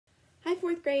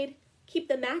fourth grade, keep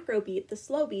the macro beat, the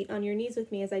slow beat, on your knees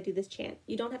with me as I do this chant.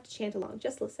 You don't have to chant along,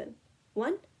 just listen.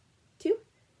 1, 2,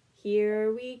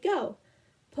 here we go.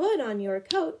 Put on your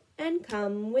coat and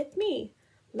come with me.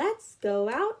 Let's go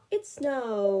out, it's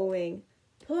snowing.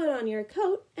 Put on your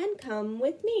coat and come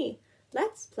with me.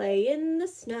 Let's play in the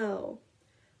snow.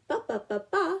 Ba ba ba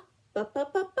ba, ba ba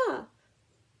ba ba.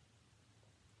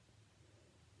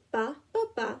 Ba ba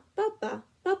ba ba ba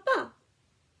ba ba.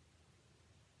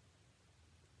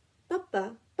 Ba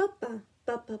ba ba ba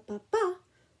ba ba ba ba.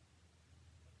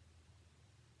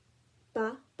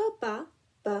 Ba ba ba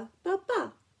ba ba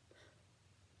ba.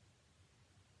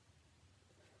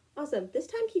 Awesome. This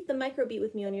time keep the microbeat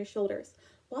with me on your shoulders.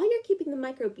 While you're keeping the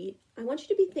microbeat, I want you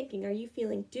to be thinking, are you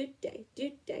feeling do-day,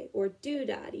 or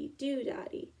do-daddy,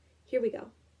 do-daddy? Here we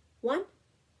go. 1,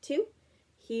 2,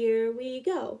 here we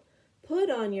go.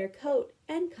 Put on your coat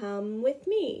and come with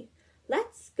me.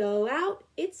 Let's go out,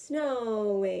 it's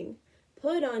snowing.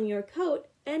 Put on your coat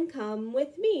and come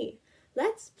with me.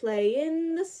 Let's play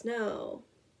in the snow.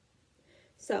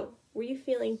 So, were you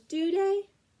feeling do-day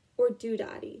or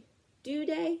do-daddy?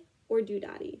 Do-day or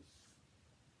do-daddy?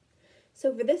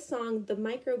 So for this song, the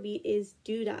microbeat is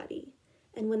do-daddy.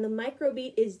 And when the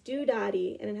microbeat is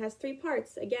do-daddy, and it has 3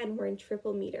 parts, again, we're in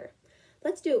triple meter.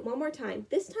 Let's do it one more time.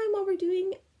 This time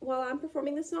while I'm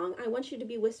performing the song, I want you to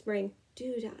be whispering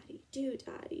do-daddy,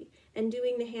 do-daddy, and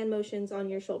doing the hand motions on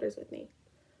your shoulders with me.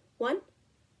 1,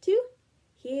 2,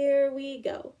 here we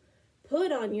go.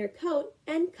 Put on your coat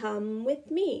and come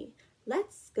with me.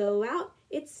 Let's go out,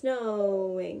 it's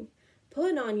snowing.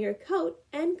 Put on your coat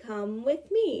and come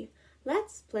with me.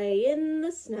 Let's play in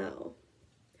the snow.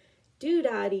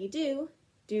 Do-daddy do,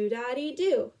 do-daddy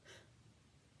do.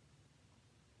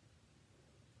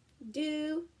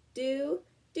 Do, do,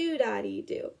 do-daddy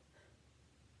do.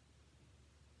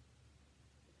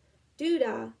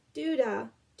 Do-da, do-da,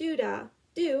 do-da,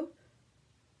 do.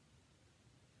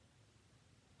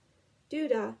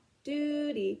 Do-da,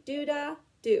 do-dee, do-da,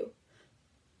 do.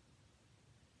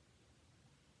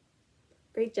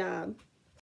 Great job.